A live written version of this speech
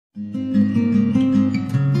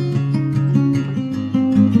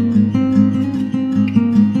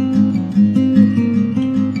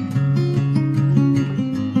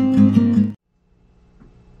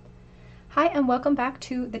welcome back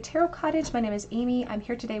to the Tarot Cottage. My name is Amy. I'm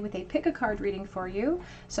here today with a pick a card reading for you.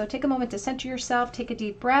 So take a moment to center yourself, take a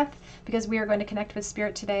deep breath, because we are going to connect with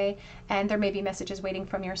Spirit today, and there may be messages waiting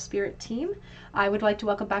from your Spirit team. I would like to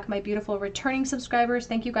welcome back my beautiful returning subscribers.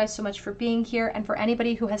 Thank you guys so much for being here, and for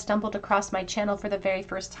anybody who has stumbled across my channel for the very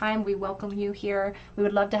first time, we welcome you here. We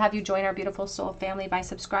would love to have you join our beautiful soul family by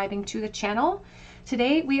subscribing to the channel.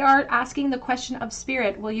 Today we are asking the question of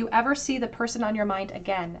Spirit, will you ever see the person on your mind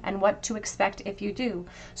again, and what to expect if you do?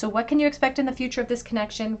 So what can you expect in the future of this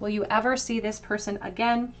connection? Will you ever see this person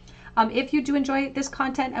again? If you do enjoy this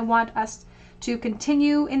content and want us to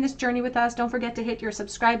continue in this journey with us, don't forget to hit your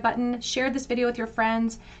subscribe button, share this video with your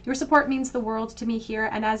friends. Your support means the world to me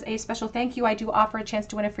here, and as a special thank you, I do offer a chance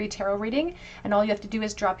to win a free tarot reading, and all you have to do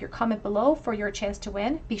is drop your comment below for your chance to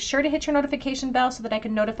win. Be sure to hit your notification bell so that I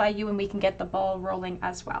can notify you and we can get the ball rolling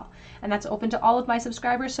as well. And that's open to all of my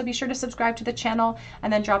subscribers, so be sure to subscribe to the channel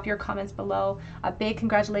and then drop your comments below. A big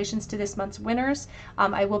congratulations to this month's winners.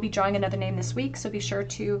 I will be drawing another name this week, so be sure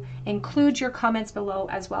to include your comments below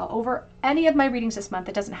as well. Over any of my readings this month,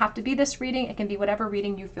 it doesn't have to be this reading, it can be whatever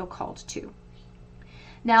reading you feel called to.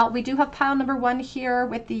 Now we do have pile number 1 here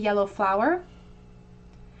with the yellow flower,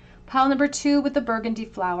 pile number 2 with the burgundy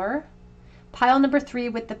flower, pile number 3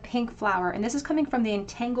 with the pink flower, and this is coming from the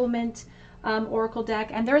Entanglement Oracle deck,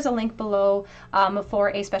 and there is a link below for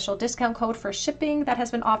a special discount code for shipping that has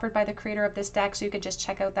been offered by the creator of this deck, so you could just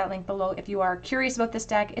check out that link below if you are curious about this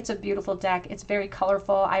deck. It's a beautiful deck, it's very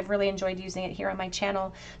colorful. I've really enjoyed using it here on my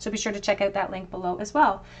channel, so be sure to check out that link below as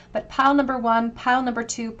well. But pile number 1, pile number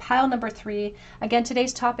 2, pile number 3, again,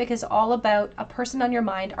 today's topic is all about a person on your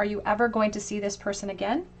mind. Are you ever going to see this person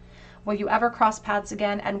again? Will you ever cross paths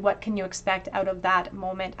again? And what can you expect out of that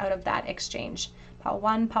moment, out of that exchange? Pile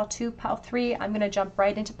 1, pile 2, pile 3. I'm going to jump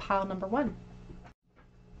right into pile number 1.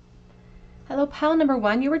 Hello, pile number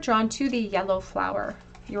 1. You were drawn to the yellow flower.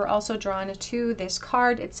 You were also drawn to this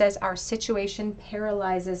card. It says, "Our situation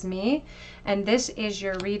paralyzes me." And this is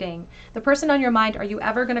your reading. The person on your mind, are you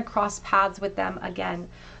ever going to cross paths with them again?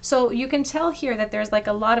 So you can tell here that there's like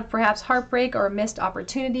a lot of perhaps heartbreak or a missed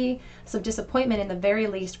opportunity, some disappointment in the very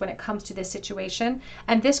least when it comes to this situation.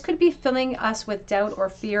 And this could be filling us with doubt or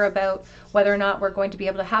fear about whether or not we're going to be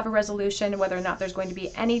able to have a resolution, whether or not there's going to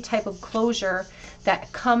be any type of closure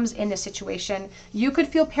that comes in this situation. You could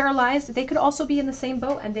feel paralyzed. They could also be in the same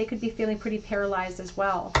boat and they could be feeling pretty paralyzed as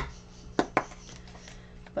well.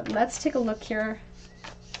 But let's take a look here.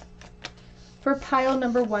 For pile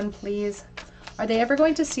number 1, please. Are they ever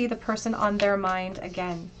going to see the person on their mind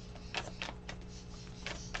again?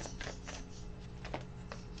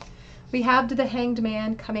 We have the Hanged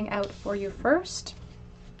Man coming out for you first.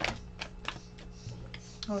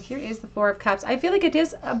 Oh, here is the 4 of Cups. I feel like it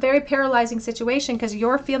is a very paralyzing situation because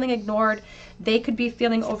you're feeling ignored. They could be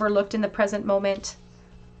feeling overlooked in the present moment.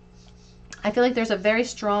 I feel like there's a very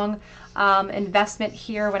strong investment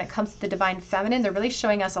here when it comes to the Divine Feminine. They're really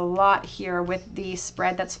showing us a lot here with the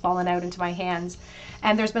spread that's fallen out into my hands.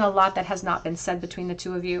 And there's been a lot that has not been said between the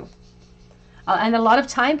two of you. And a lot of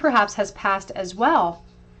time perhaps has passed as well,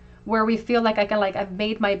 where we feel like I've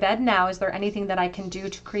made my bed now. Is there anything that I can do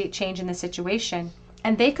to create change in the situation?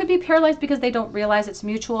 And they could be paralyzed because they don't realize it's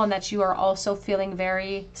mutual and that you are also feeling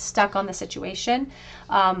very stuck on the situation.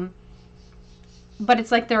 But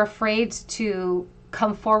it's like they're afraid to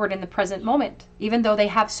come forward in the present moment. Even though they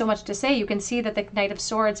have so much to say, you can see that the Knight of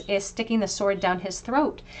Swords is sticking the sword down his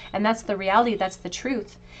throat. And that's the reality, that's the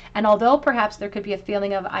truth. And although perhaps there could be a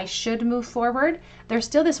feeling of I should move forward, there's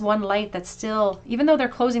still this one light that's still, even though they're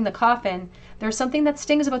closing the coffin, there's something that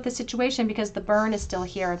stings about the situation because the burn is still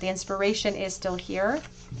here, the inspiration is still here.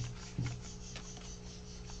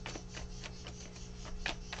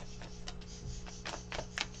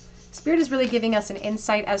 Spirit is really giving us an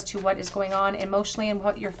insight as to what is going on emotionally and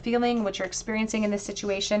what you're feeling, what you're experiencing in this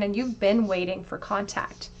situation, and you've been waiting for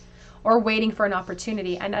contact or waiting for an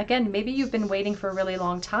opportunity. And again, maybe you've been waiting for a really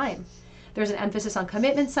long time. There's an emphasis on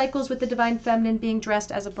commitment cycles with the Divine Feminine being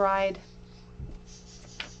dressed as a bride.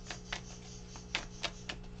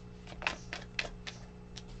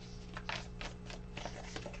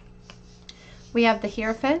 We have the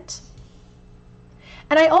Hierophant.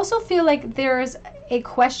 And I also feel like there's a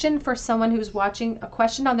question for someone who's watching, a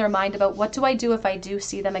question on their mind about what do I do if I do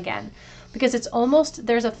see them again? Because it's almost,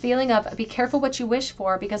 there's a feeling of be careful what you wish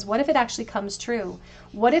for, because what if it actually comes true?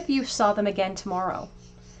 What if you saw them again tomorrow?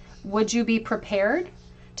 Would you be prepared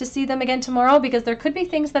to see them again tomorrow? Because there could be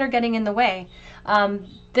things that are getting in the way.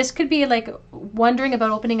 This could be like wondering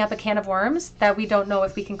about opening up a can of worms that we don't know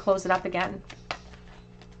if we can close it up again.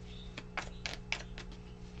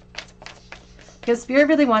 Because Spirit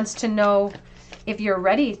really wants to know if you're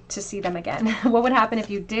ready to see them again. What would happen if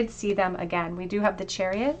you did see them again? We do have the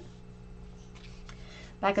Chariot.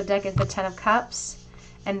 Back of the deck is the Ten of Cups.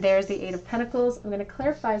 And there's the Eight of Pentacles. I'm going to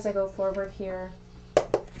clarify as I go forward here.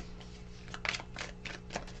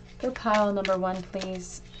 Go pile number 1,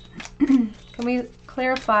 please. Can we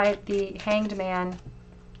clarify the Hanged Man,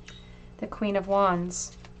 the Queen of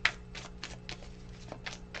Wands?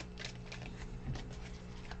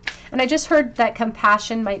 And I just heard that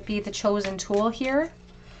compassion might be the chosen tool here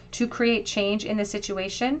to create change in the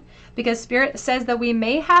situation, because Spirit says that we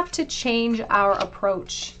may have to change our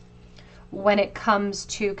approach when it comes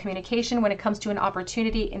to communication, when it comes to an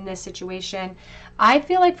opportunity in this situation. I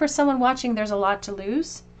feel like for someone watching, there's a lot to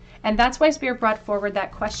lose. And that's why Spirit brought forward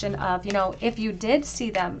that question of, you know, if you did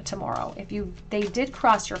see them tomorrow, if they did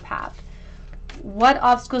cross your path, what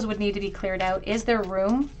obstacles would need to be cleared out? Is there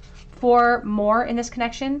room for more in this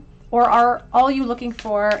connection? Or are all you looking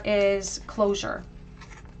for is closure?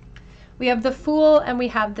 We have the Fool and we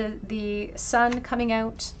have the Sun coming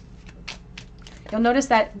out. You'll notice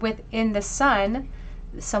that within the Sun,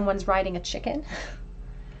 someone's riding a chicken,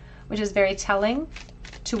 which is very telling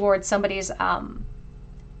towards somebody's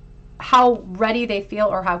how ready they feel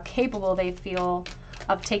or how capable they feel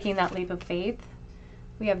of taking that leap of faith.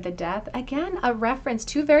 We have the Death. Again, a reference.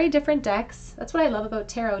 2 very different decks. That's what I love about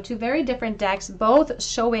tarot. 2 very different decks, both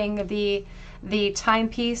showing the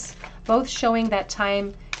timepiece, both showing that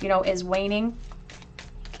time, you know, is waning.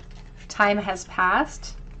 Time has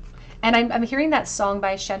passed. And I'm hearing that song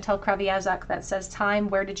by Chantal Kreviazuk that says, time,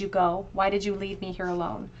 where did you go? Why did you leave me here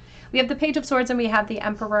alone? We have the Page of Swords and we have the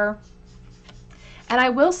Emperor. And I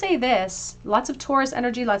will say this, lots of Taurus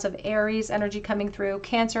energy, lots of Aries energy coming through,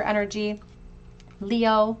 Cancer energy,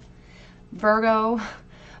 Leo, Virgo,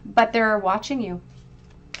 but they're watching you.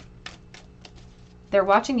 They're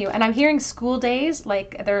watching you. And I'm hearing school days,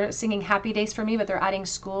 like they're singing happy days for me, but they're adding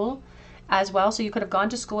school as well. So you could have gone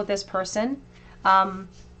to school with this person.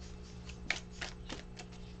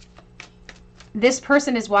 This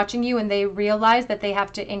person is watching you and they realize that they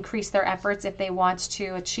have to increase their efforts if they want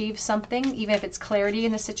to achieve something, even if it's clarity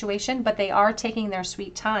in the situation, but they are taking their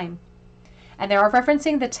sweet time. And they are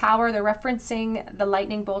referencing the Tower, they're referencing the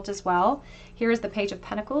lightning bolt as well. Here is the Page of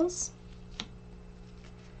Pentacles.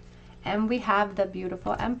 And we have the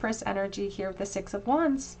beautiful Empress energy here with the Six of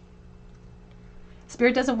Wands.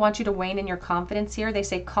 Spirit doesn't want you to wane in your confidence here. They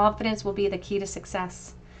say confidence will be the key to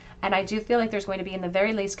success. And I do feel like there's going to be, in the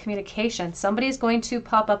very least, communication. Somebody is going to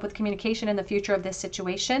pop up with communication in the future of this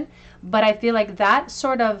situation. But I feel like that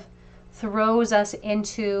sort of throws us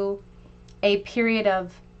into a period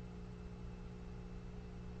of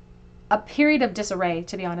disarray,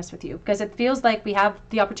 to be honest with you, because it feels like we have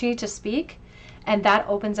the opportunity to speak and that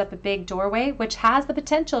opens up a big doorway, which has the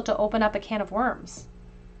potential to open up a can of worms.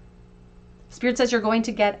 Spirit says you're going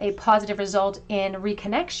to get a positive result in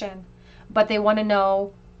reconnection, but they want to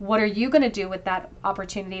know, what are you going to do with that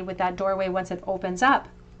opportunity, with that doorway once it opens up?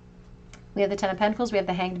 We have the Ten of Pentacles, we have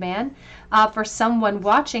the Hanged Man. For someone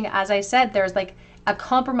watching, as I said, there's like a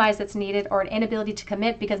compromise that's needed or an inability to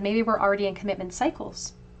commit because maybe we're already in commitment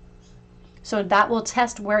cycles. So that will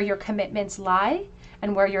test where your commitments lie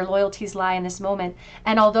and where your loyalties lie in this moment.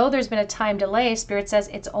 And although there's been a time delay, Spirit says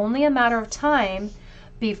it's only a matter of time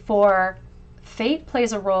before fate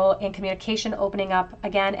plays a role in communication opening up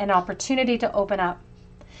again, an opportunity to open up.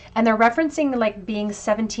 And they're referencing like being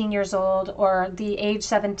 17 years old or the age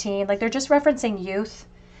 17, like they're just referencing youth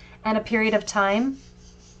and a period of time.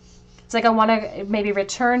 It's like I want to maybe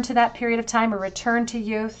return to that period of time or return to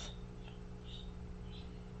youth.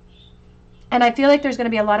 And I feel like there's going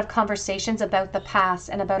to be a lot of conversations about the past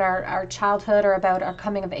and about our childhood or about our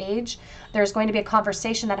coming of age. There's going to be a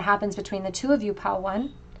conversation that happens between the two of you, Pile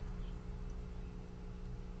 1.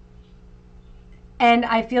 And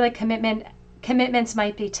I feel like commitments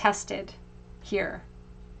might be tested here.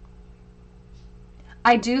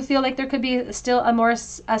 I do feel like there could be still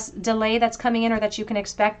a delay that's coming in or that you can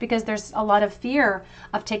expect because there's a lot of fear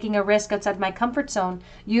of taking a risk outside my comfort zone.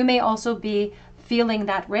 You may also be feeling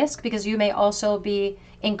that risk because you may also be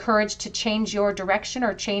encouraged to change your direction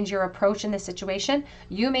or change your approach in this situation.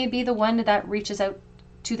 You may be the one that reaches out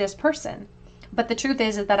to this person. But the truth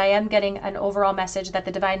is that I am getting an overall message that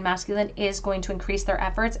the Divine Masculine is going to increase their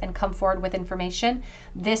efforts and come forward with information.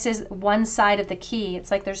 This is one side of the key.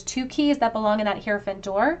 It's like there's two keys that belong in that Hierophant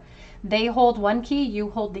door. They hold one key, you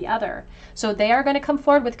hold the other. So they are going to come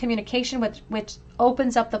forward with communication which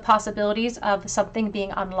opens up the possibilities of something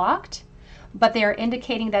being unlocked. But they are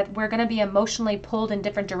indicating that we're going to be emotionally pulled in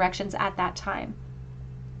different directions at that time.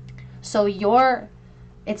 So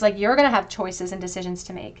it's like you're going to have choices and decisions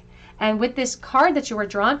to make. And with this card that you were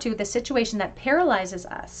drawn to, the situation that paralyzes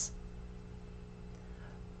us,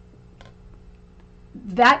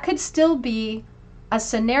 that could still be a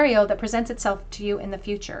scenario that presents itself to you in the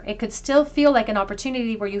future. It could still feel like an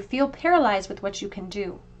opportunity where you feel paralyzed with what you can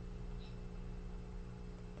do.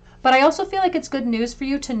 But I also feel like it's good news for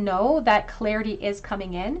you to know that clarity is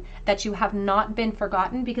coming in, that you have not been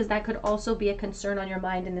forgotten, because that could also be a concern on your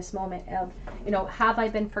mind in this moment of, you know, have I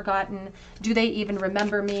been forgotten? Do they even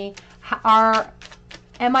remember me?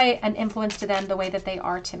 Am I an influence to them the way that they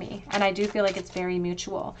are to me? And I do feel like it's very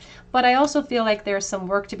mutual. But I also feel like there's some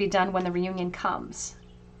work to be done when the reunion comes.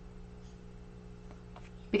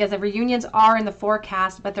 Because the reunions are in the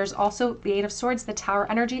forecast, but there's also the Eight of Swords, the Tower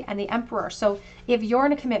energy, and the Emperor. So if you're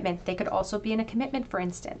in a commitment, they could also be in a commitment, for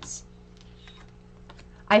instance.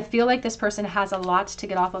 I feel like this person has a lot to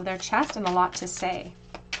get off of their chest and a lot to say.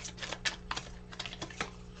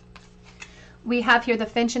 We have here the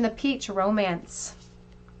Finch and the Peach, romance.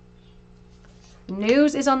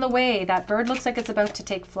 News is on the way. That bird looks like it's about to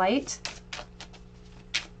take flight.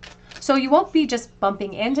 So you won't be just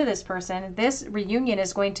bumping into this person. This reunion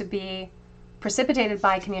is going to be precipitated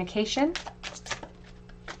by communication.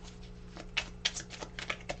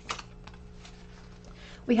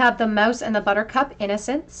 We have the Mouse and the Buttercup,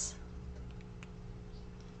 innocence.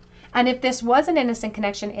 And if this was an innocent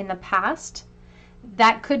connection in the past,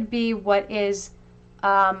 that could be what is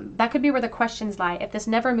that could be where the questions lie. If this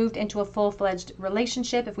never moved into a full-fledged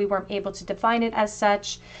relationship, if we weren't able to define it as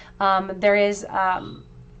such, there is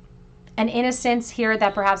an innocence here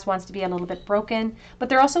that perhaps wants to be a little bit broken. But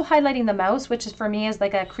they're also highlighting the mouse, which is, for me, is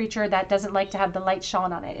like a creature that doesn't like to have the light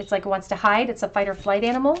shone on it. It's like it wants to hide. It's a fight or flight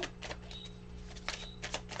animal.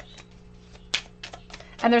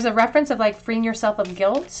 And there's a reference of like freeing yourself of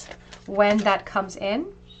guilt when that comes in.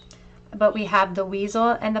 But we have the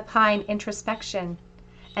Weasel and the Pine, introspection.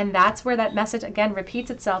 And that's where that message again repeats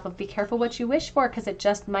itself of be careful what you wish for, because it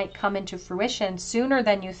just might come into fruition sooner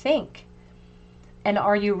than you think. And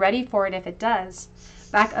are you ready for it if it does?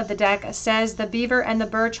 Back of the deck says the Beaver and the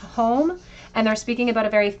Birch, home. And they're speaking about a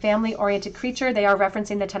very family-oriented creature. They are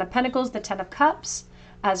referencing the Ten of Pentacles, the Ten of Cups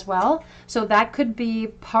as well. So that could be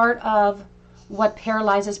part of what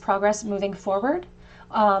paralyzes progress moving forward.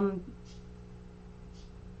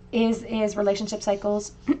 Is relationship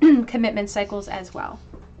cycles, commitment cycles as well.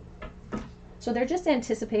 So they're just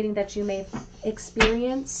anticipating that you may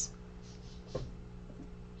experience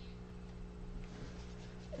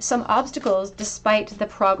some obstacles despite the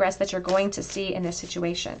progress that you're going to see in this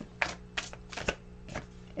situation.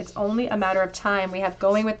 It's only a matter of time. We have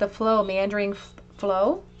going with the flow, meandering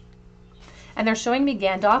flow. And they're showing me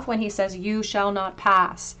Gandalf when he says, you shall not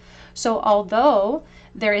pass. So although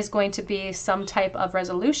there is going to be some type of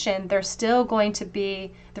resolution, there's still going to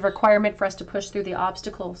be the requirement for us to push through the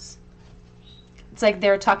obstacles. It's like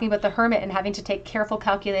they're talking about the Hermit and having to take careful,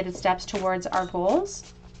 calculated steps towards our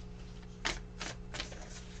goals.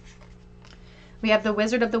 We have the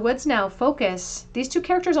Wizard of the Woods now, focus. These two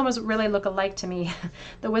characters almost really look alike to me.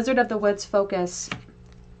 The Wizard of the Woods, focus.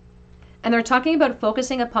 And they're talking about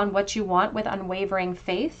focusing upon what you want with unwavering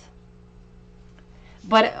faith,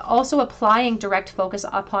 but also applying direct focus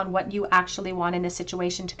upon what you actually want in this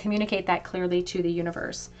situation to communicate that clearly to the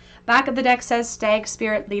universe. Back of the deck says Stag,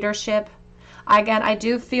 spirit, leadership. Again, I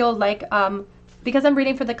do feel like, because I'm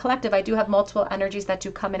reading for the collective, I do have multiple energies that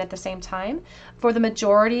do come in at the same time. For the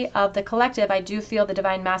majority of the collective, I do feel the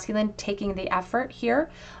Divine Masculine taking the effort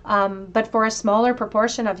here. But for a smaller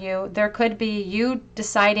proportion of you, there could be you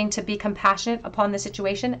deciding to be compassionate upon the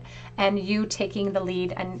situation and you taking the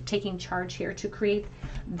lead and taking charge here to create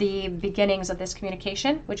the beginnings of this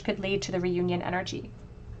communication, which could lead to the reunion energy.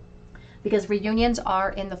 Because reunions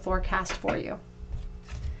are in the forecast for you.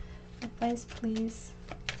 Advice, please.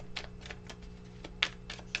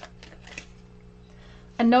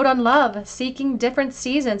 A note on love, seeking different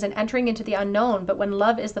seasons and entering into the unknown. But when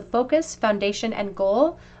love is the focus, foundation, and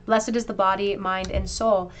goal, blessed is the body, mind, and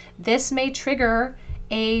soul. This may trigger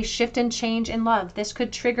a shift and change in love. This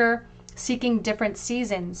could trigger seeking different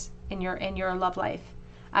seasons in your love life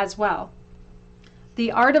as well.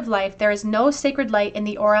 The art of life, there is no sacred light in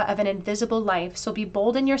the aura of an invisible life. So be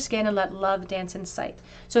bold in your skin and let love dance in sight.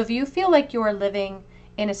 So if you feel like you are living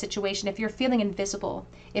in a situation, if you're feeling invisible,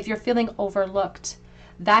 if you're feeling overlooked,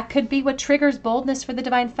 that could be what triggers boldness for the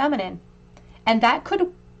Divine Feminine. And that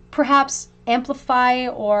could perhaps amplify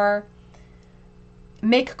or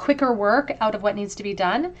make quicker work out of what needs to be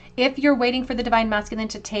done. If you're waiting for the Divine Masculine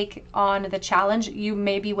to take on the challenge, you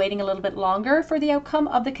may be waiting a little bit longer for the outcome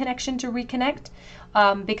of the connection to reconnect,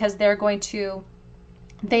 because they're going to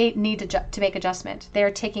they need to make adjustment.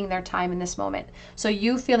 They're taking their time in this moment. So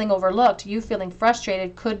you feeling overlooked, you feeling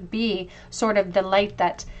frustrated could be sort of the light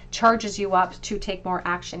that charges you up to take more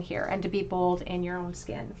action here and to be bold in your own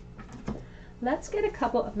skin. Let's get a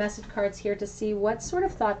couple of message cards here to see what sort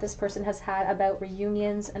of thought this person has had about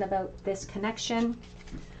reunions and about this connection.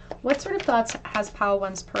 What sort of thoughts has Pile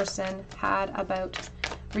 1's person had about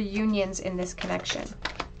reunions in this connection?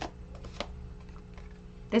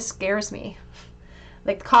 This scares me.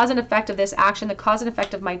 Like the cause and effect of this action, the cause and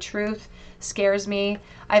effect of my truth scares me.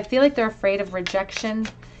 I feel like they're afraid of rejection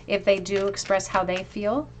if they do express how they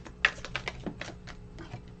feel.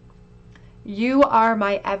 You are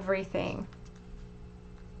my everything.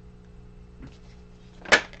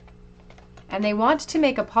 And they want to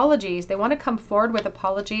make apologies. They want to come forward with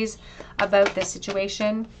apologies about this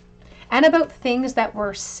situation and about things that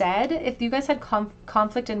were said. If you guys had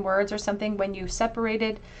conflict in words or something when you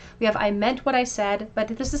separated, we have I meant what I said, but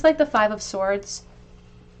this is like the 5 of Swords.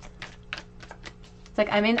 It's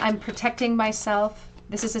like I'm protecting myself.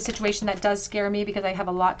 This is a situation that does scare me because I have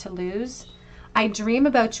a lot to lose. I dream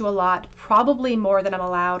about you a lot, probably more than I'm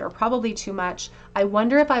allowed or probably too much. I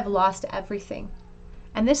wonder if I've lost everything.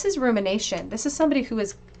 And this is rumination. This is somebody who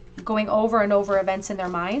is going over and over events in their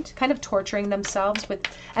mind, kind of torturing themselves with,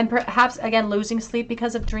 and perhaps again losing sleep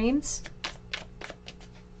because of dreams.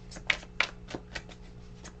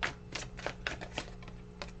 It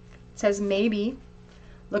says maybe,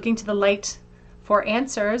 looking to the light for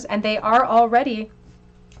answers, and they are already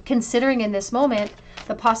considering in this moment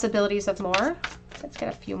the possibilities of more. Let's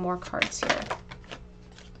get a few more cards here.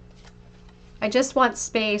 I just want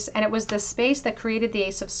space, and it was the space that created the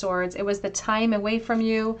Ace of Swords. It was the time away from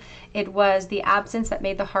you. It was the absence that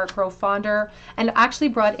made the heart grow fonder, and actually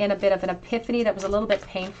brought in a bit of an epiphany that was a little bit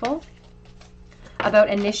painful about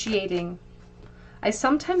initiating. I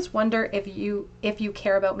sometimes wonder if you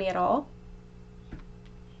care about me at all.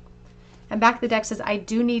 And back the deck says, I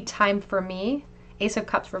do need time for me. Ace of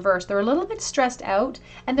Cups reversed. They're a little bit stressed out,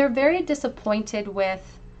 and they're very disappointed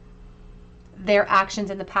with their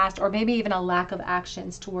actions in the past, or maybe even a lack of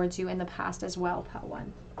actions towards you in the past as well, Pile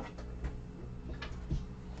 1.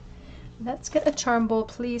 Let's get a charm bowl,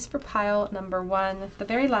 please, for pile number 1. The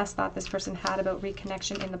very last thought this person had about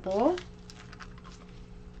reconnection in the bowl.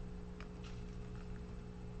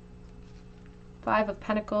 5 of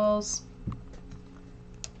Pentacles.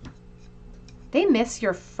 They miss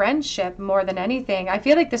your friendship more than anything. I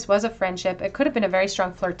feel like this was a friendship. It could have been a very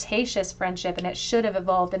strong flirtatious friendship, and it should have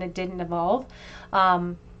evolved, and it didn't evolve.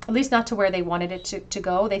 At least not to where they wanted it to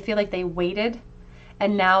go. They feel like they waited,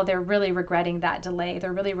 and now they're really regretting that delay.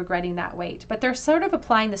 They're really regretting that wait. But they're sort of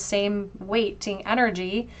applying the same waiting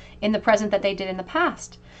energy in the present that they did in the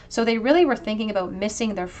past. So they really were thinking about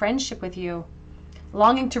missing their friendship with you,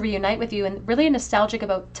 longing to reunite with you, and really nostalgic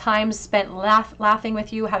about times spent laughing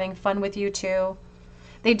with you, having fun with you too.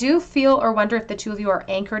 They do feel or wonder if the two of you are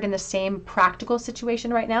anchored in the same practical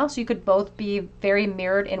situation right now, so you could both be very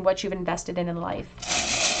mirrored in what you've invested in life.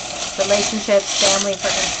 Relationships, family, for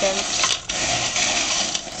instance.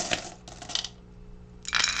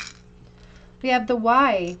 We have the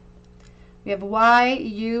why. We have why,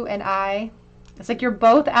 you and I. It's like you're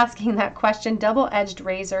both asking that question. Double-edged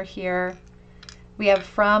razor here. We have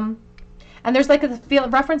from, and there's like a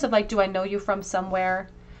reference of like, do I know you from somewhere?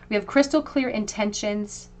 We have crystal clear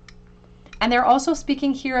intentions. And they're also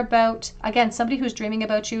speaking here about, again, somebody who's dreaming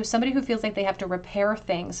about you, somebody who feels like they have to repair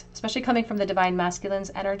things, especially coming from the Divine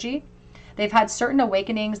Masculine's energy. They've had certain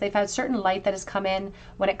awakenings. They've had certain light that has come in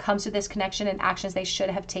when it comes to this connection and actions they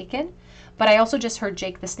should have taken. But I also just heard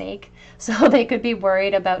Jake the Snake, so they could be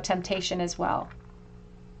worried about temptation as well.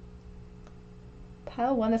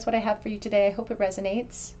 Pile 1, that's what I have for you today. I hope it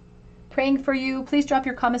resonates. Praying for you. Please drop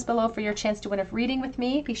your comments below for your chance to win a reading with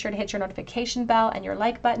me. Be sure to hit your notification bell and your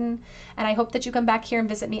like button. And I hope that you come back here and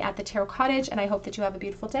visit me at the Tarot Cottage, and I hope that you have a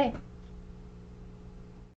beautiful day.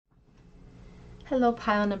 Hello,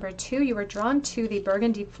 pile number 2. You were drawn to the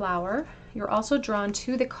burgundy flower. You're also drawn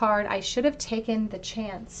to the card, I should have taken the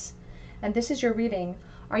chance. And this is your reading.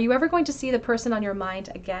 Are you ever going to see the person on your mind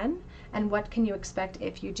again? And what can you expect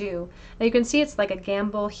if you do? Now you can see it's like a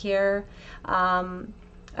gamble here,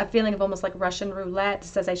 a feeling of almost like Russian roulette. It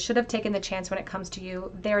says, I should have taken the chance when it comes to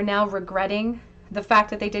you. They're now regretting the fact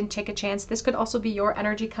that they didn't take a chance. This could also be your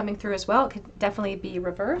energy coming through as well. It could definitely be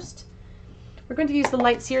reversed. We're going to use the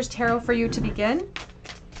Light Seers Tarot for you to begin.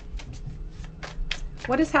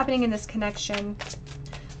 What is happening in this connection?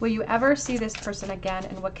 Will you ever see this person again?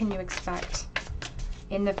 And what can you expect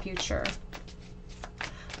in the future?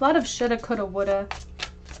 A lot of shoulda, coulda, woulda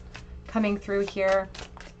coming through here.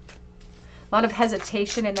 A lot of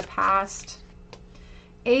hesitation in the past.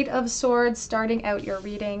 Eight of Swords starting out your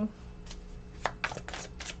reading.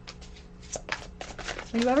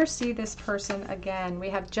 Will you ever see this person again? We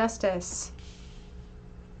have Justice.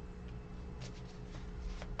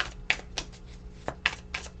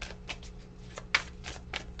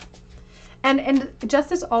 And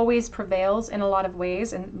justice always prevails in a lot of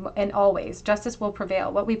ways, and always justice will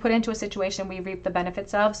prevail. What we put into a situation, we reap the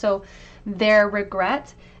benefits of. So their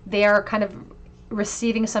regret, they are kind of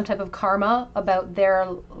receiving some type of karma about their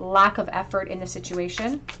lack of effort in the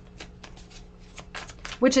situation,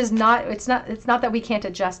 which is not, it's not that we can't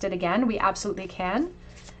adjust it again. We absolutely can.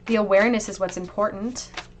 The awareness is what's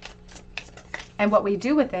important, and what we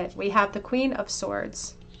do with it. We have the Queen of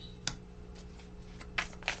Swords.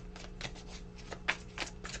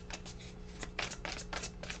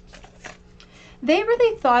 They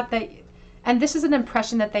really thought that, and this is an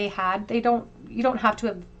impression that they had, you don't have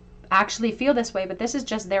to actually feel this way, but this is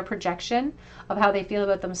just their projection of how they feel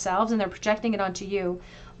about themselves, and they're projecting it onto you.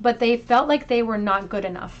 But they felt like they were not good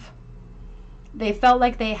enough. They felt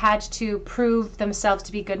like they had to prove themselves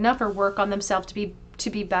to be good enough, or work on themselves to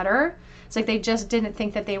be better. It's like they just didn't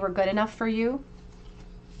think that they were good enough for you,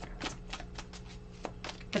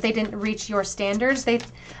 that they didn't reach your standards.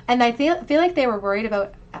 And I feel like they were worried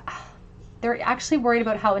about, they're actually worried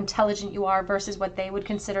about how intelligent you are versus what they would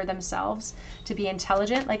consider themselves to be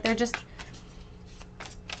intelligent. Like they're just,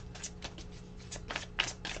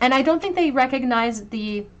 and I don't think they recognize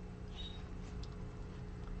the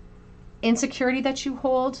insecurity that you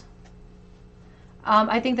hold.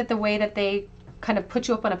 I think that the way that they kind of put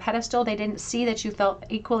you up on a pedestal, they didn't see that you felt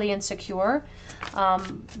equally insecure.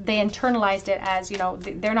 They internalized it as, you know,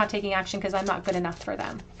 they're not taking action because I'm not good enough for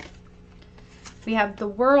them. We have the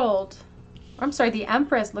World. I'm sorry, the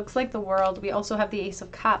Empress looks like the World. We also have the Ace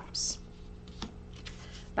of Cups.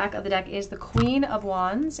 Back of the deck is the Queen of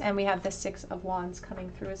Wands, and we have the Six of Wands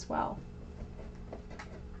coming through as well.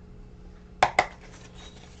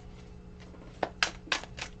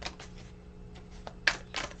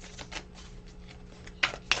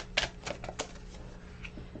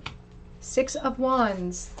 Six of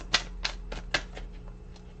Wands.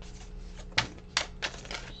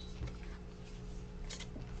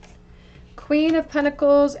 Queen of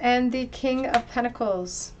Pentacles and the King of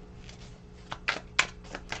Pentacles.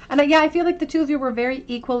 And yeah, I feel like the two of you were very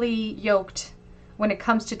equally yoked when it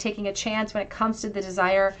comes to taking a chance, when it comes to the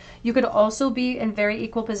desire. You could also be in very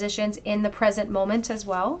equal positions in the present moment as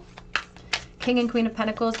well. King and Queen of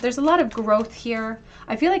Pentacles. There's a lot of growth here.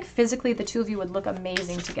 I feel like physically the two of you would look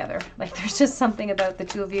amazing together. Like there's just something about the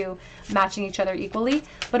two of you matching each other equally,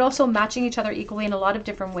 but also matching each other equally in a lot of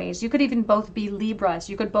different ways. You could even both be Libras.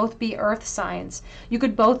 You could both be earth signs. You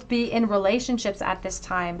could both be in relationships at this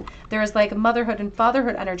time. There's like motherhood and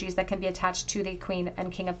fatherhood energies that can be attached to the Queen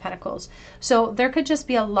and King of Pentacles. So there could just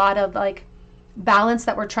be a lot of like balance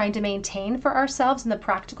that we're trying to maintain for ourselves in the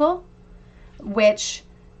practical, which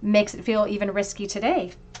makes it feel even risky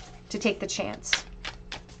today to take the chance.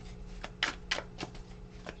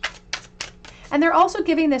 And they're also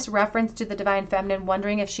giving this reference to the Divine Feminine,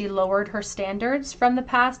 wondering if she lowered her standards from the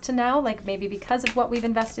past to now, like maybe because of what we've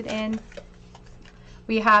invested in.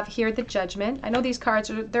 We have here the Judgment. I know these cards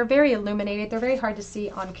they're very illuminated. They're very hard to see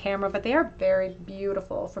on camera, but they are very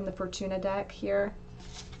beautiful from the Fortuna deck here.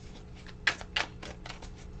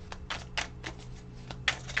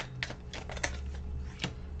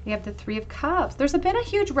 We have the Three of Cups. There's been a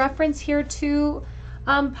huge reference here to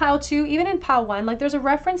pile 2, even in pile 1. Like there's a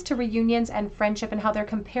reference to reunions and friendship and how they're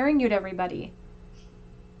comparing you to everybody.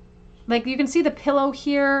 Like you can see the pillow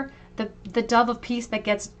here, the dove of peace that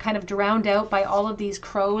gets kind of drowned out by all of these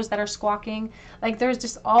crows that are squawking. Like there's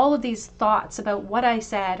just all of these thoughts about what I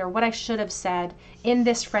said or what I should have said in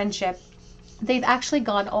this friendship. They've actually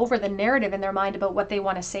gone over the narrative in their mind about what they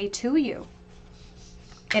want to say to you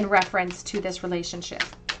in reference to this relationship.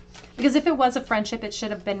 Because if it was a friendship, it should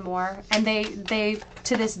have been more. And they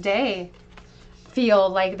to this day, feel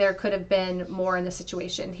like there could have been more in the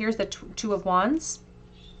situation. Here's the Two of Wands.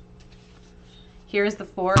 Here's the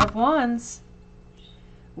Four of Wands.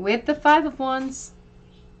 With the Five of Wands.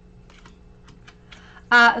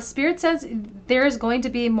 Spirit says there is going to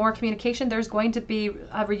be more communication. There's going to be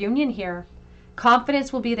a reunion here.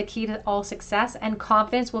 Confidence will be the key to all success, and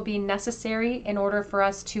confidence will be necessary in order for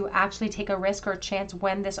us to actually take a risk or a chance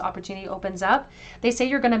when this opportunity opens up. They say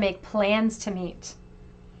you're going to make plans to meet.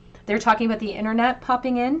 They're talking about the internet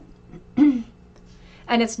popping in.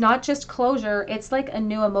 And it's not just closure, it's like a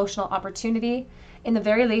new emotional opportunity. In the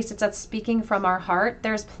very least, it's us speaking from our heart.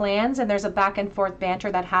 There's plans and there's a back and forth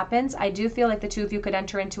banter that happens. I do feel like the two of you could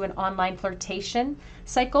enter into an online flirtation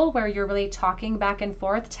cycle where you're really talking back and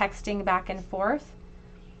forth, texting back and forth.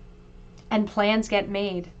 and plans get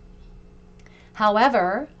made.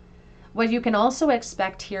 However, what you can also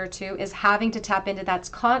expect here too is having to tap into that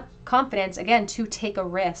confidence again to take a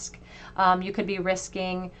risk. You could be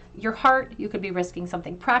risking your heart, you could be risking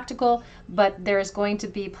something practical, but there's going to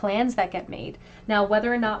be plans that get made. Now,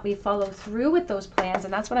 whether or not we follow through with those plans,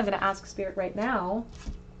 and that's what I'm going to ask Spirit right now,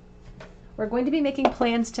 we're going to be making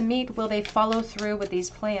plans to meet. Will they follow through with these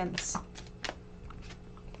plans?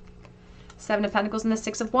 Seven of Pentacles and the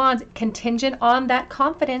Six of Wands, contingent on that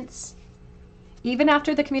confidence. Even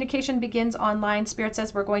after the communication begins online, Spirit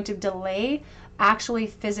says we're going to delay actually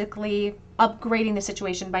physically upgrading the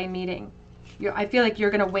situation by meeting. I feel like you're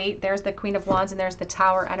going to wait. There's the Queen of Wands and there's the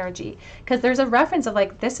Tower energy. Because there's a reference of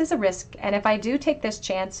like, this is a risk. And if I do take this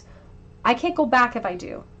chance, I can't go back if I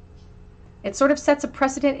do. It sort of sets a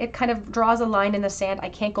precedent. It kind of draws a line in the sand. I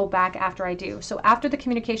can't go back after I do. So after the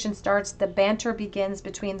communication starts, the banter begins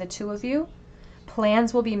between the two of you.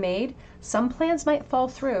 Plans will be made. Some plans might fall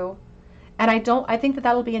through. And I think that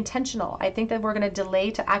that'll be intentional. I think that we're going to delay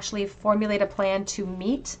to actually formulate a plan to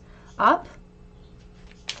meet up.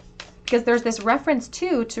 Because there's this reference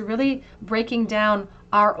too to really breaking down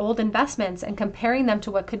our old investments and comparing them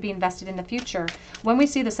to what could be invested in the future. When we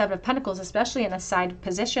see the Seven of Pentacles, especially in a side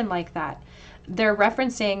position like that, they're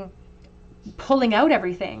referencing pulling out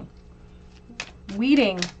everything,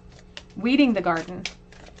 weeding the garden.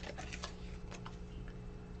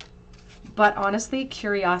 But honestly,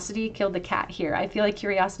 curiosity killed the cat here. I feel like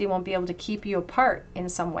curiosity won't be able to keep you apart in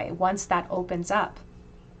some way once that opens up.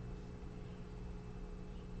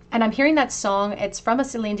 And I'm hearing that song. It's from a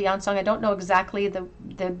Celine Dion song. I don't know exactly the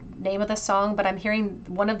name of the song, but I'm hearing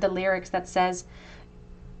one of the lyrics that says,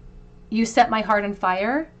 "You set my heart on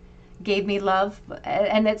fire, gave me love."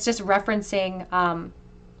 And it's just referencing,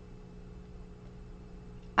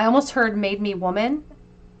 I almost heard "made me woman"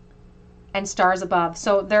 and "stars above."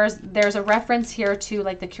 So there's a reference here to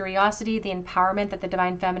like the curiosity, the empowerment that the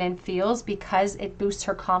Divine Feminine feels because it boosts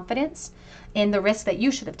her confidence in the risk that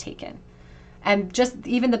you should have taken. And just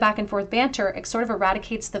even the back and forth banter, it sort of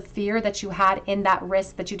eradicates the fear that you had in that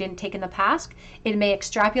risk that you didn't take in the past. It may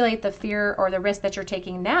extrapolate the fear or the risk that you're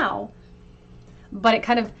taking now, but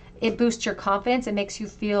it boosts your confidence. It makes you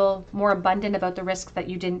feel more abundant about the risks that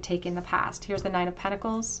you didn't take in the past. Here's the Nine of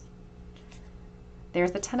Pentacles.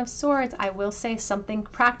 There's the Ten of Swords. I will say something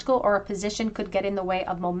practical or a position could get in the way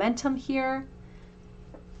of momentum here.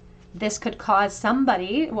 This could cause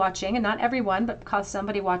somebody watching, and not everyone, but cause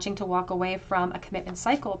somebody watching to walk away from a commitment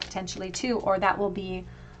cycle potentially too, or that will be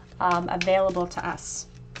available to us,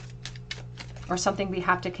 or something we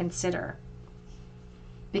have to consider.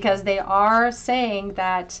 Because they are saying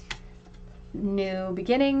that new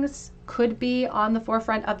beginnings could be on the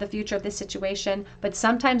forefront of the future of this situation, but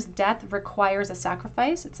sometimes death requires a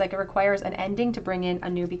sacrifice. It's like it requires an ending to bring in a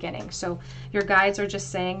new beginning. So your guides are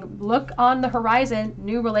just saying, look on the horizon,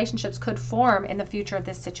 new relationships could form in the future of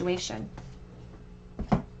this situation.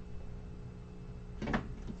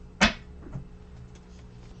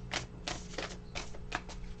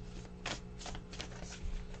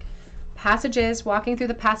 Passages, walking through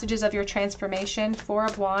the passages of your transformation. Four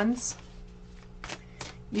of Wands.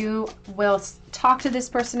 You will talk to this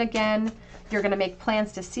person again. You're going to make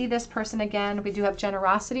plans to see this person again. We do have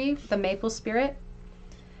generosity, the maple spirit.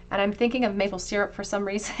 And I'm thinking of maple syrup for some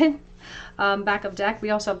reason. Back of deck.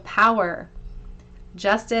 We also have power,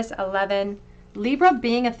 justice, 11. Libra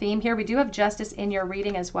being a theme here. We do have justice in your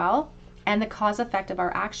reading as well. And the cause effect of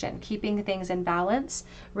our action, keeping things in balance,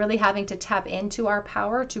 really having to tap into our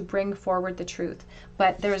power to bring forward the truth.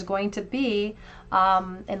 But there's going to be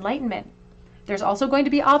enlightenment. There's also going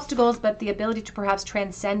to be obstacles, but the ability to perhaps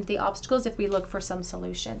transcend the obstacles if we look for some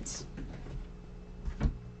solutions.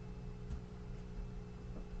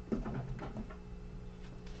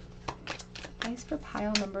 Advice for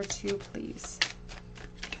pile number 2, please.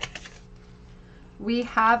 We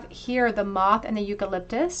have here the moth and the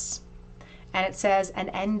eucalyptus, and it says an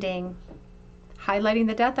ending, highlighting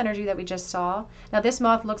the death energy that we just saw. Now this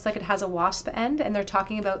moth looks like it has a wasp end, and they're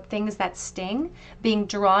talking about things that sting, being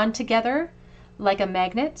drawn together like a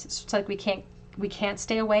magnet. It's like we can't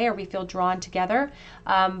stay away, or we feel drawn together.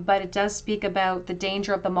 But it does speak about the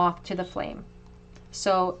danger of the moth to the flame.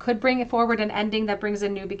 So it could bring forward an ending that brings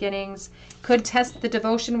in new beginnings, could test the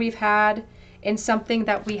devotion we've had in something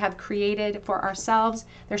that we have created for ourselves.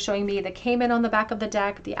 They're showing me the caiman on the back of the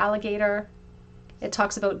deck, the alligator. It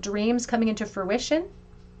talks about dreams coming into fruition.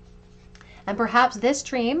 And perhaps this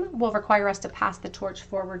dream will require us to pass the torch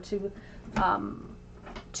forward to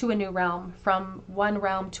a new realm, from one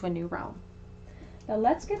realm to a new realm. Now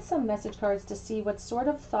let's get some message cards to see what sort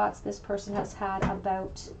of thoughts this person has had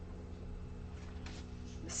about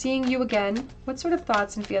Seeing you again. What sort of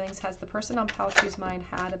thoughts and feelings has the person on Pile 2's mind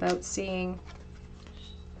had about seeing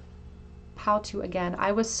Pile 2 again?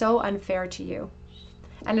 I was so unfair to you.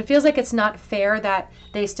 And it feels like it's not fair that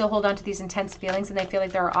they still hold on to these intense feelings and they feel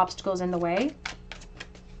like there are obstacles in the way.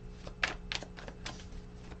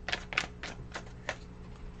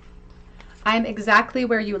 I'm exactly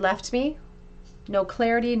where you left me. No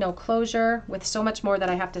clarity, no closure, with so much more that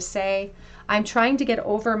I have to say. I'm trying to get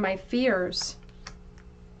over my fears.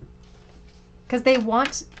 Because they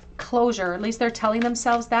want closure. At least they're telling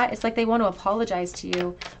themselves that. It's like they want to apologize to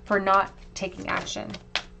you for not taking action.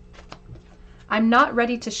 I'm not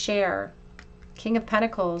ready to share. King of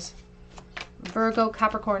Pentacles. Virgo,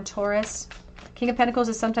 Capricorn, Taurus. King of Pentacles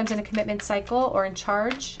is sometimes in a commitment cycle or in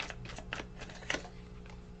charge.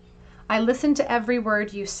 I listened to every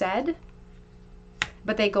word you said,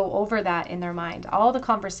 but they go over that in their mind. All the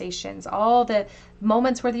conversations, all the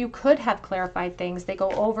moments where you could have clarified things, they go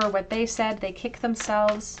over what they said, they kick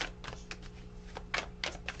themselves.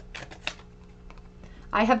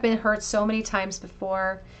 I have been hurt so many times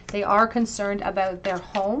before. They are concerned about their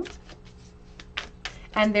home.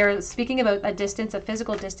 And they're speaking about a distance, a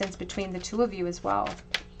physical distance between the two of you as well.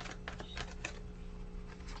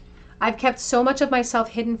 I've kept so much of myself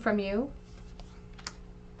hidden from you.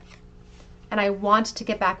 And I want to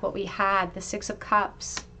get back what we had, the Six of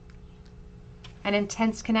Cups. An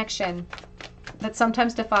intense connection that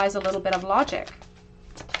sometimes defies a little bit of logic.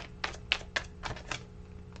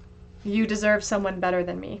 You deserve someone better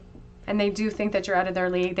than me. And they do think that you're out of their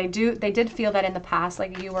league. They did feel that in the past,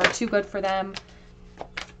 like you were too good for them.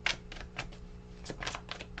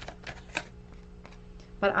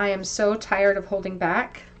 But I am so tired of holding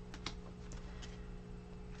back.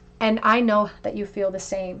 And I know that you feel the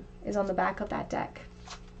same, is on the back of that deck.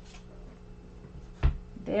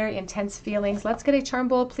 Very intense feelings. Let's get a charm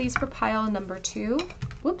bowl, please, for pile number 2.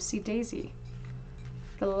 Whoopsie daisy.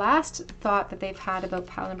 The last thought that they've had about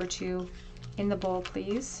pile number 2 in the bowl,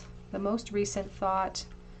 please. The most recent thought.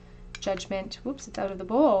 Judgment. Whoops, it's out of the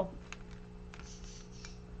bowl.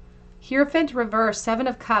 Hierophant reverse, 7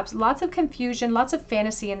 of Cups. Lots of confusion, lots of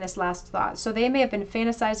fantasy in this last thought. So they may have been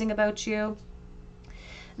fantasizing about you.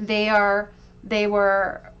 They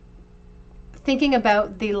were thinking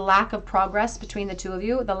about the lack of progress between the two of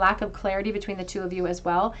you, the lack of clarity between the two of you as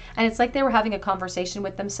well. And it's like they were having a conversation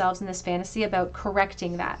with themselves in this fantasy about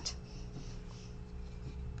correcting that.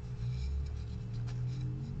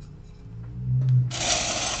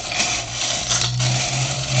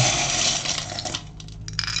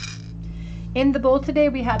 In the bowl today,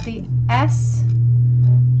 we have the S,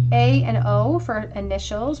 A, and O for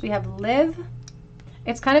initials. We have live.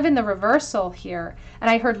 It's kind of in the reversal here. And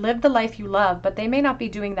I heard live the life you love, but they may not be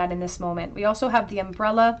doing that in this moment. We also have the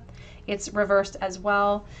umbrella. It's reversed as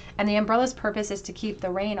well. And the umbrella's purpose is to keep the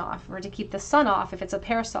rain off or to keep the sun off if it's a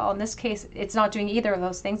parasol. In this case, it's not doing either of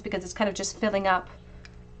those things because it's kind of just filling up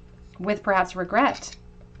with perhaps regret.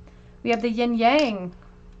 We have the yin yang.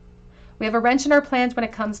 We have a wrench in our plans when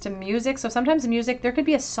it comes to music. So sometimes music, there could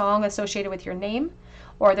be a song associated with your name,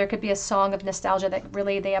 or there could be a song of nostalgia that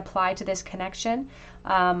really they apply to this connection.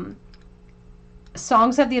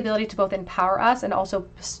 Songs have the ability to both empower us and also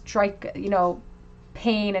strike,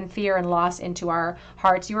 pain and fear and loss into our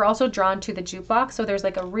hearts. You are also drawn to the jukebox, so there's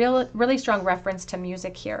like a really strong reference to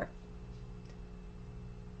music here.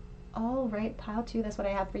 All right, pile 2, that's what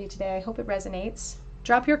I have for you today. I hope it resonates.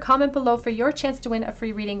 Drop your comment below for your chance to win a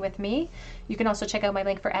free reading with me. You can also check out my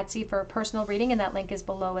link for Etsy for a personal reading, and that link is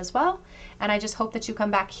below as well. And I just hope that you come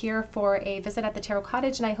back here for a visit at the Tarot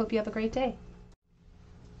Cottage, and I hope you have a great day.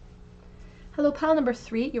 Hello, pile number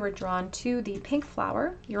 3. You were drawn to the pink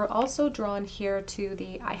flower. You're also drawn here to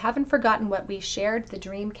the I haven't forgotten what we shared, the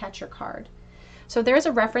dream catcher card. So there's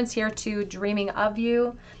a reference here to dreaming of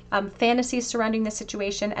you, fantasies surrounding this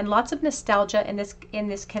situation, and lots of nostalgia in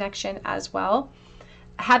this connection as well.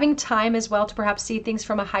 Having time as well to perhaps see things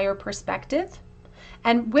from a higher perspective.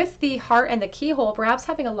 And with the heart and the keyhole, perhaps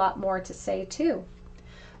having a lot more to say too.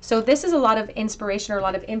 So this is a lot of inspiration or a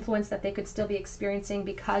lot of influence that they could still be experiencing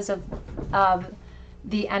because of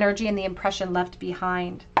the energy and the impression left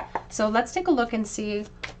behind. So let's take a look and see,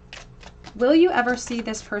 will you ever see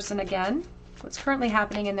this person again? What's currently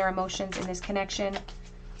happening in their emotions in this connection?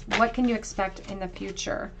 What can you expect in the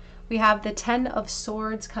future? We have the 10 of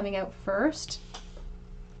Swords coming out first.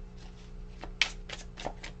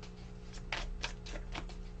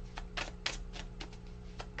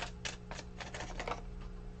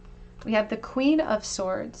 We have the Queen of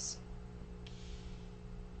Swords.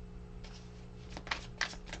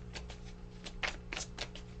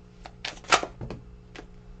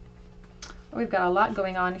 We've got a lot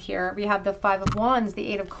going on here. We have the 5 of Wands, the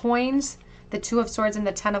 8 of Coins, the 2 of Swords, and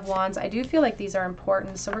the 10 of Wands. I do feel like these are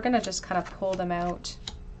important, so we're going to just kind of pull them out.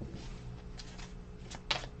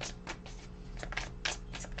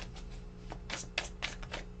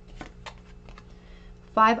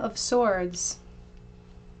 Five of Swords.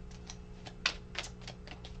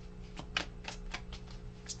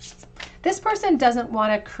 This person doesn't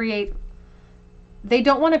want to create, they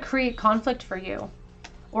don't want to create conflict for you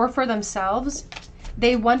or for themselves.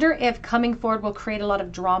 They wonder if coming forward will create a lot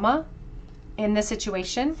of drama in this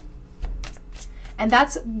situation. And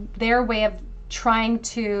that's their way of trying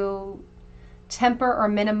to temper or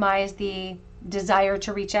minimize the desire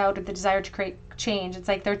to reach out or the desire to create change. It's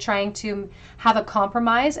like they're trying to have a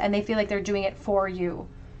compromise and they feel like they're doing it for you.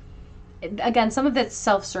 Again, some of it's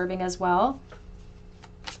self-serving as well.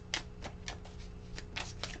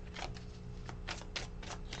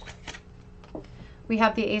 We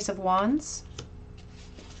have the Ace of Wands.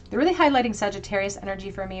 They're really highlighting Sagittarius energy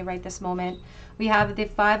for me right this moment. We have the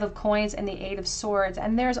 5 of Coins and the 8 of Swords.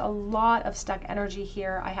 And there's a lot of stuck energy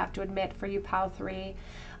here, I have to admit, for you, Pile 3.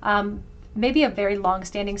 Maybe a very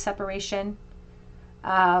long-standing separation.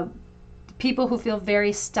 People who feel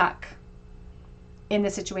very stuck in the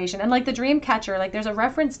situation. And like the dream catcher, like there's a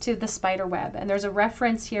reference to the spider web. And there's a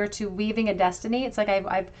reference here to weaving a destiny. It's like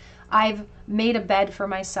I've made a bed for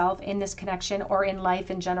myself in this connection or in life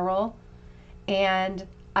in general. And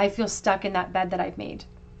I feel stuck in that bed that I've made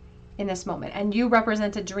in this moment. And you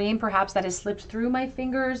represent a dream perhaps that has slipped through my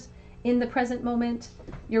fingers in the present moment.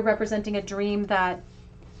 You're representing a dream that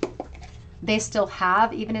they still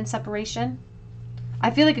have even in separation. I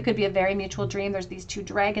feel like it could be a very mutual dream. There's these 2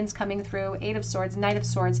 dragons coming through, 8 of Swords, Knight of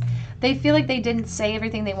Swords. They feel like they didn't say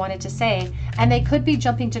everything they wanted to say, and they could be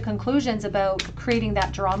jumping to conclusions about creating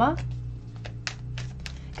that drama.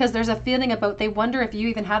 Because there's a feeling about, they wonder if you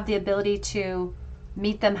even have the ability to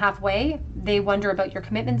meet them halfway. They wonder about your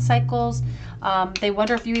commitment cycles. They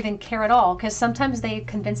wonder if you even care at all, because sometimes they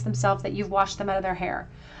convince themselves that you've washed them out of their hair.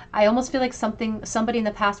 I almost feel like somebody in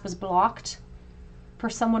the past was blocked for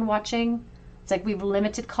someone watching. It's like we've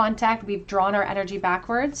limited contact. We've drawn our energy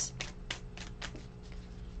backwards.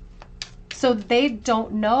 So they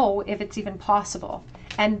don't know if it's even possible.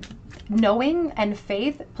 And knowing and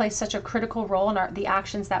faith plays such a critical role in the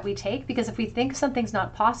actions that we take. Because if we think something's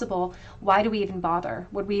not possible, why do we even bother?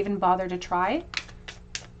 Would we even bother to try?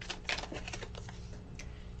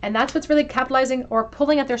 And that's what's really capitalizing or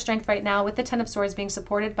pulling at their strength right now, with the 10 of Swords being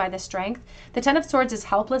supported by the strength. The 10 of Swords is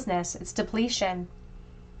helplessness. It's depletion.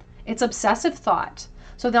 It's obsessive thought.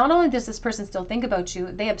 So not only does this person still think about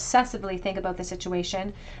you, they obsessively think about the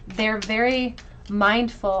situation. They're very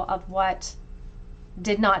mindful of what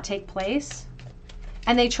did not take place.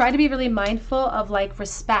 And they try to be really mindful of like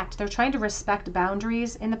respect. They're trying to respect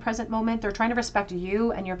boundaries in the present moment. They're trying to respect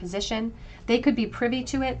you and your position. They could be privy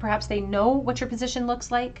to it. Perhaps they know what your position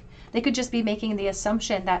looks like. They could just be making the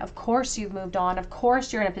assumption that of course you've moved on. Of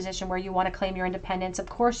course you're in a position where you want to claim your independence. Of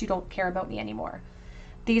course you don't care about me anymore.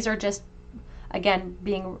 These are just, again,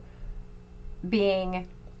 being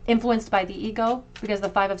influenced by the ego, because the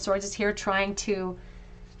 5 of Swords is here trying to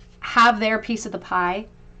have their piece of the pie.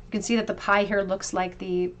 You can see that the pie here looks like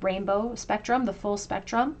the rainbow spectrum, the full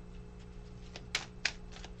spectrum.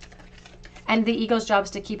 And the ego's job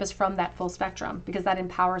is to keep us from that full spectrum, because that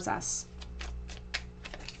empowers us.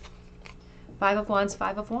 5 of Wands,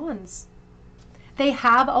 5 of Wands. They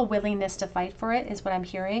have a willingness to fight for it, is what I'm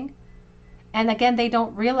hearing. And again, they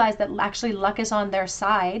don't realize that actually luck is on their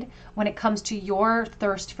side when it comes to your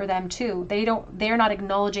thirst for them too. They're not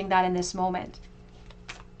acknowledging that in this moment.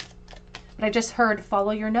 But I just heard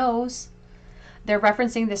follow your nose. They're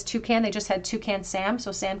referencing this toucan. They just had Toucan Sam.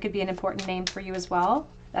 So Sam could be an important name for you as well.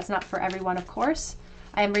 That's not for everyone, of course.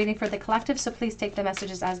 I am reading for the collective, so please take the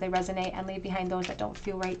messages as they resonate and leave behind those that don't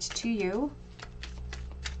feel right to you.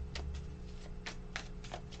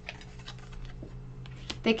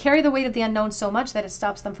 They carry the weight of the unknown so much that it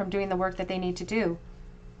stops them from doing the work that they need to do.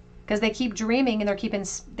 Because they keep dreaming and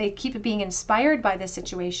they keep being inspired by this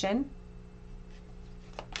situation.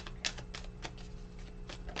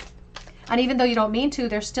 And even though you don't mean to,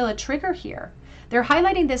 there's still a trigger here. They're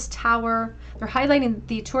highlighting this tower. They're highlighting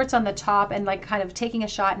the turrets on the top and like kind of taking a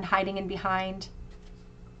shot and hiding in behind.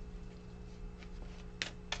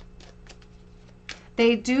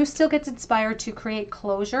 They do still get inspired to create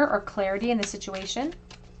closure or clarity in the situation.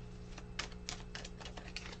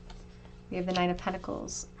 We have the 9 of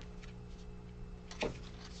Pentacles.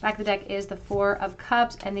 Back of the deck is the 4 of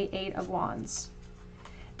Cups and the 8 of Wands.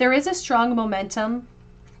 There is a strong momentum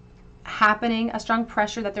happening, a strong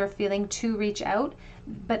pressure that they're feeling to reach out.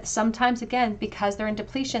 But sometimes, again, because they're in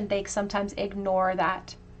depletion, they sometimes ignore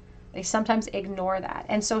that. They sometimes ignore that.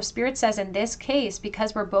 And so Spirit says in this case,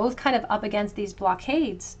 because we're both kind of up against these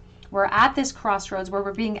blockades, we're at this crossroads where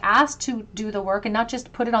we're being asked to do the work and not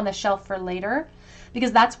just put it on the shelf for later,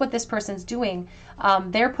 because that's what this person's doing.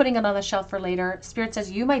 They're putting it on the shelf for later. Spirit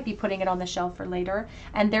says you might be putting it on the shelf for later,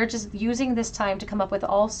 and they're just using this time to come up with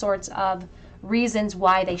all sorts of reasons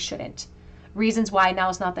why they shouldn't, reasons why now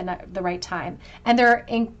is not the right time. And they're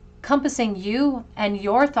encompassing you and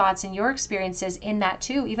your thoughts and your experiences in that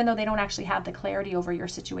too, even though they don't actually have the clarity over your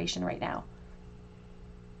situation right now.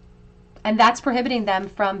 And that's prohibiting them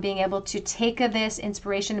from being able to take this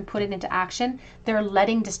inspiration and put it into action. They're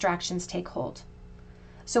letting distractions take hold.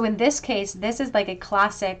 So in this case, this is like a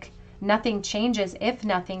classic nothing changes if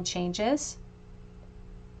nothing changes.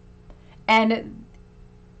 And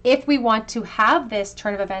if we want to have this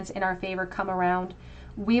turn of events in our favor come around,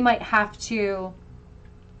 we might have to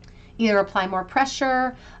either apply more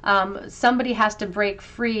pressure. Somebody has to break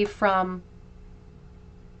free from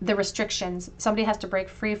the restrictions. Somebody has to break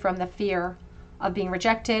free from the fear of being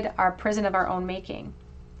rejected, our prison of our own making.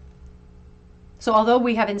 So although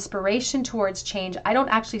we have inspiration towards change, I don't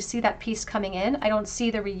actually see that piece coming in. I don't see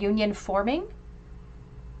the reunion forming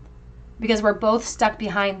because we're both stuck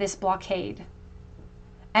behind this blockade.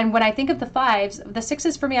 And when I think of the fives, the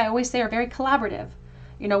sixes for me, I always say are very collaborative.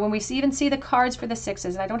 You know, when we even see the cards for the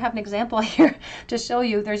sixes, and I don't have an example here to show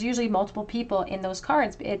you, there's usually multiple people in those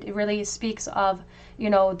cards. It really speaks of, you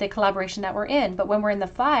know, the collaboration that we're in. But when we're in the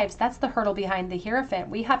fives, that's the hurdle behind the Hierophant.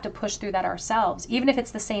 We have to push through that ourselves. Even if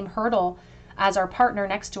it's the same hurdle as our partner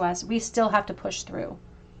next to us, we still have to push through.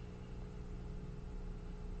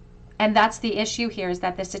 And that's the issue here, is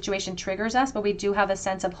that this situation triggers us, but we do have a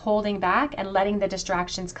sense of holding back and letting the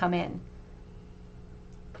distractions come in.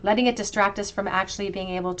 Letting it distract us from actually being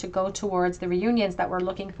able to go towards the reunions that we're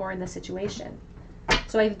looking for in the situation.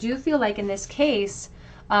 So I do feel like in this case,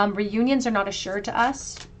 reunions are not assured to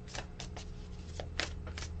us.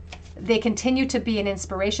 They continue to be an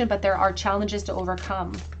inspiration, but there are challenges to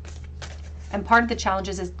overcome. And part of the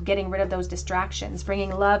challenges is getting rid of those distractions, bringing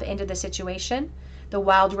love into the situation. The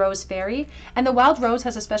wild rose fairy. And the wild rose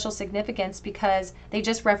has a special significance because they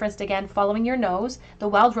just referenced again, following your nose. The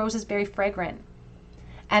wild rose is very fragrant.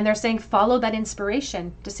 And they're saying, follow that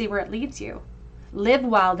inspiration to see where it leads you. Live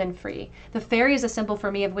wild and free. The fairy is a symbol for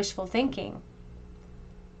me of wishful thinking.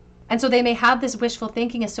 And so they may have this wishful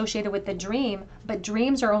thinking associated with the dream, but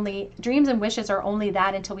dreams and wishes are only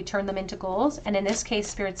that until we turn them into goals. And in this case,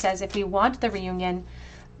 Spirit says, if we want the reunion,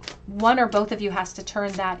 one or both of you has to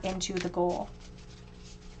turn that into the goal.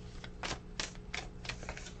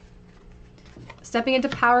 Stepping into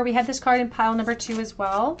power, we had this card in pile number 2 as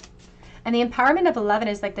well. And the empowerment of 11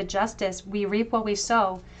 is like the justice. We reap what we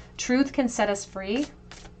sow. Truth can set us free.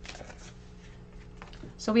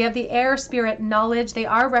 So we have the air, spirit, knowledge. They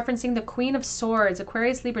are referencing the Queen of Swords,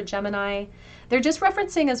 Aquarius, Libra, Gemini. They're just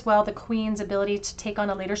referencing as well the Queen's ability to take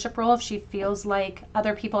on a leadership role if she feels like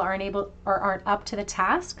other people aren't able or aren't up to the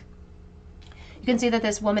task. You can see that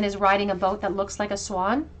this woman is riding a boat that looks like a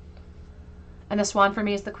swan. And the swan for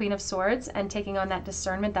me is the Queen of Swords, and taking on that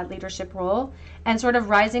discernment, that leadership role, and sort of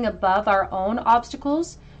rising above our own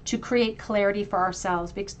obstacles to create clarity for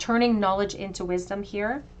ourselves, because turning knowledge into wisdom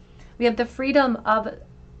here. We have the freedom of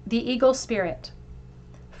the eagle spirit,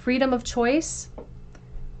 freedom of choice.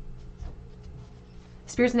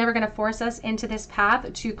 Spirit's never going to force us into this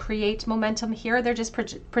path to create momentum here. They're just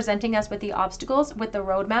presenting us with the obstacles, with the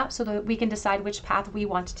roadmap, so that we can decide which path we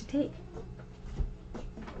want to take.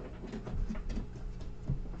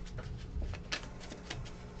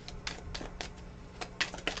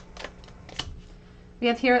 We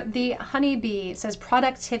have here the honeybee. It says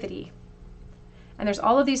productivity. And there's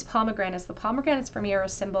all of these pomegranates. The pomegranates for me are a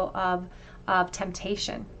symbol of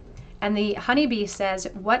temptation. And the honeybee says,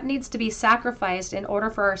 what needs to be sacrificed in order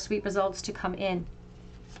for our sweet results to come in?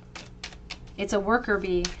 It's a worker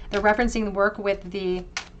bee. They're referencing the work with the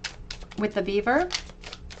beaver.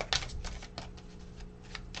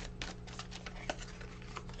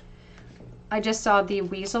 I just saw the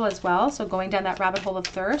weasel as well, so going down that rabbit hole of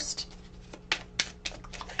thirst.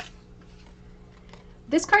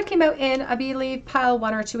 This card came out in, I believe, pile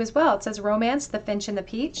 1 or 2 as well. It says romance, the finch and the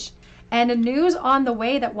peach, and a news on the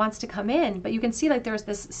way that wants to come in. But you can see like there's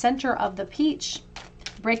this center of the peach,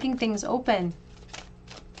 breaking things open,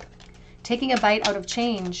 taking a bite out of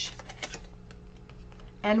change.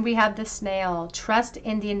 And we have the snail, trust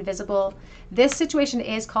in the invisible. This situation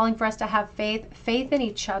is calling for us to have faith in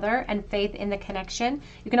each other and faith in the connection.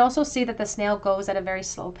 You can also see that the snail goes at a very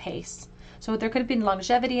slow pace. So there could have been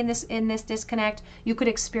longevity in this disconnect. You could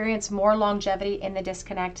experience more longevity in the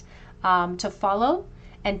disconnect to follow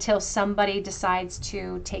until somebody decides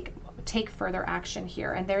to take further action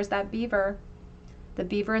here. And there's that beaver, the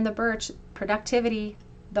beaver and the birch, productivity,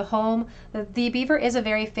 the home. The beaver is a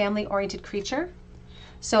very family-oriented creature.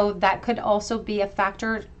 So that could also be a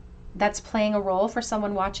factor that's playing a role for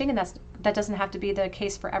someone watching, and that doesn't have to be the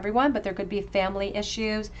case for everyone, but there could be family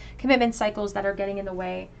issues, commitment cycles that are getting in the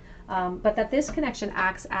way, but that this connection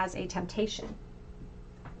acts as a temptation.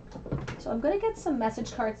 So I'm going to get some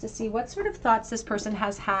message cards to see what sort of thoughts this person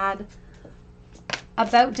has had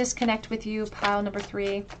about disconnect with you, pile number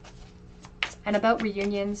 3, and about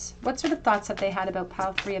reunions. What sort of thoughts have they had about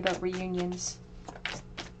pile 3 about reunions?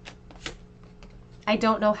 I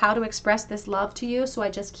don't know how to express this love to you, so I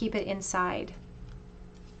just keep it inside.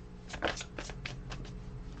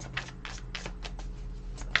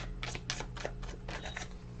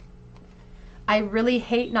 I really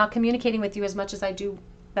hate not communicating with you as much as I do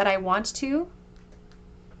that I want to.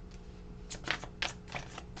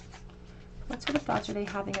 What sort of thoughts are they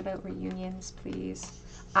having about reunions, please?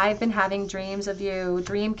 I've been having dreams of you,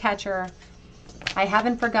 dream catcher. I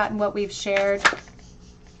haven't forgotten what we've shared.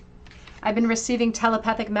 I've been receiving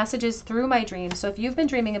telepathic messages through my dreams. So if you've been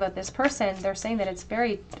dreaming about this person, they're saying that it's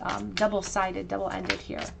very double-sided, double-ended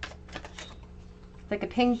here. Like a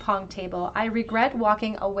ping pong table. I regret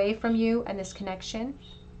walking away from you and this connection.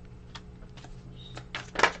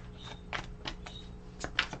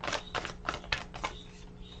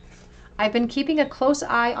 I've been keeping a close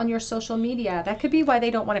eye on your social media. That could be why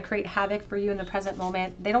they don't want to create havoc for you in the present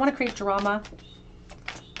moment. They don't want to create drama.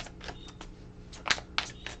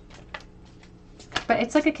 But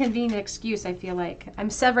it's like a convenient excuse, I feel like. I'm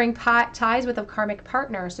severing ties with a karmic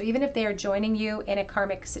partner. So even if they are joining you in a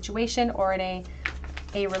karmic situation or in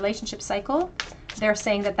a relationship cycle, they're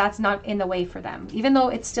saying that that's not in the way for them. Even though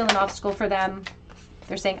it's still an obstacle for them,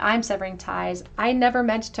 they're saying, I'm severing ties. I never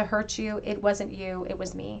meant to hurt you. It wasn't you. It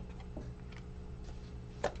was me.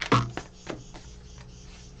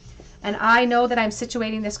 And I know that I'm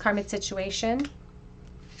situating this karmic situation,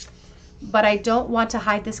 but I don't want to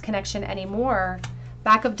hide this connection anymore.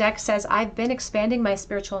 Back of deck says, I've been expanding my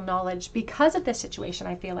spiritual knowledge because of this situation.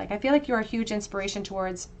 I feel like you're a huge inspiration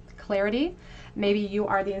towards clarity. Maybe you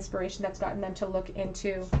are the inspiration that's gotten them to look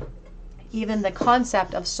into even the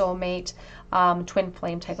concept of soulmate, twin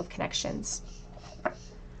flame type of connections.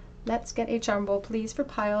 Let's get a charm bowl, please, for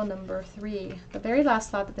pile number 3. The very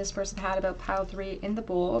last thought that this person had about pile 3 in the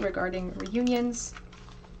bowl regarding reunions.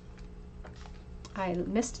 I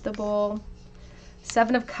missed the bowl.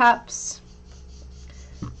 7 of Cups.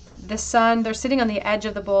 The Sun. They're sitting on the edge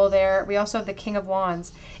of the bowl there. We also have the King of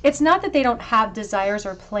Wands. It's not that they don't have desires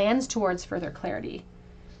or plans towards further clarity.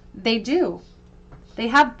 They do. They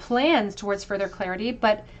have plans towards further clarity,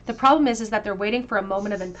 but the problem is that they're waiting for a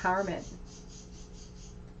moment of empowerment.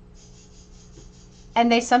 And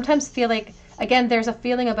they sometimes feel like, again, there's a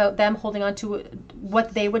feeling about them holding on to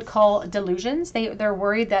what they would call delusions. They're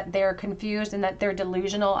worried that they're confused and that they're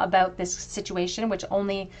delusional about this situation, which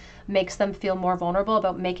only makes them feel more vulnerable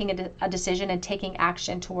about making a decision and taking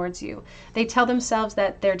action towards you. They tell themselves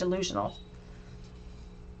that they're delusional.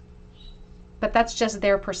 But that's just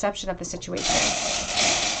their perception of the situation.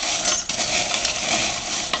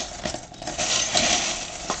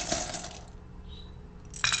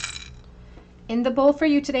 In the bowl for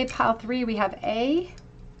you today, pile 3, we have A,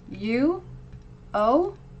 U,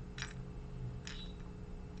 O.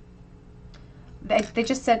 They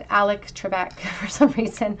just said Alec Trebek for some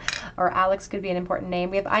reason, or Alex could be an important name.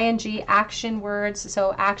 We have ing, action words.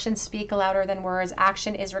 So actions speak louder than words.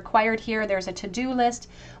 Action is required here. There's a to-do list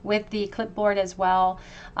with the clipboard as well.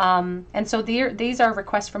 And so these are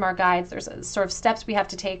requests from our guides. There's sort of steps we have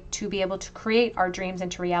to take to be able to create our dreams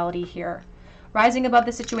into reality here. Rising above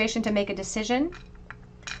the situation to make a decision.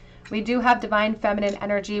 We do have divine feminine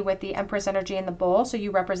energy with the Empress energy in the bowl, so you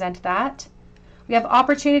represent that. We have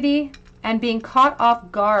opportunity and being caught off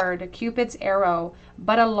guard, Cupid's arrow,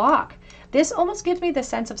 but a lock. This almost gives me the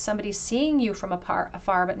sense of somebody seeing you from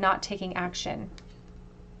afar but not taking action.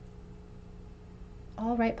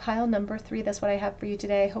 All right, pile number 3, that's what I have for you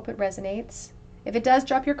today. I hope it resonates. If it does,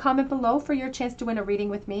 drop your comment below for your chance to win a reading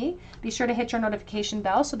with me. Be sure to hit your notification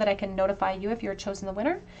bell so that I can notify you if you're chosen the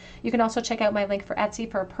winner. You can also check out my link for Etsy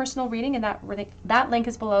for a personal reading, and that link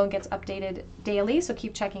is below and gets updated daily, so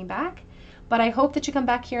keep checking back. But I hope that you come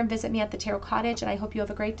back here and visit me at the Tarot Cottage, and I hope you have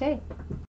a great day.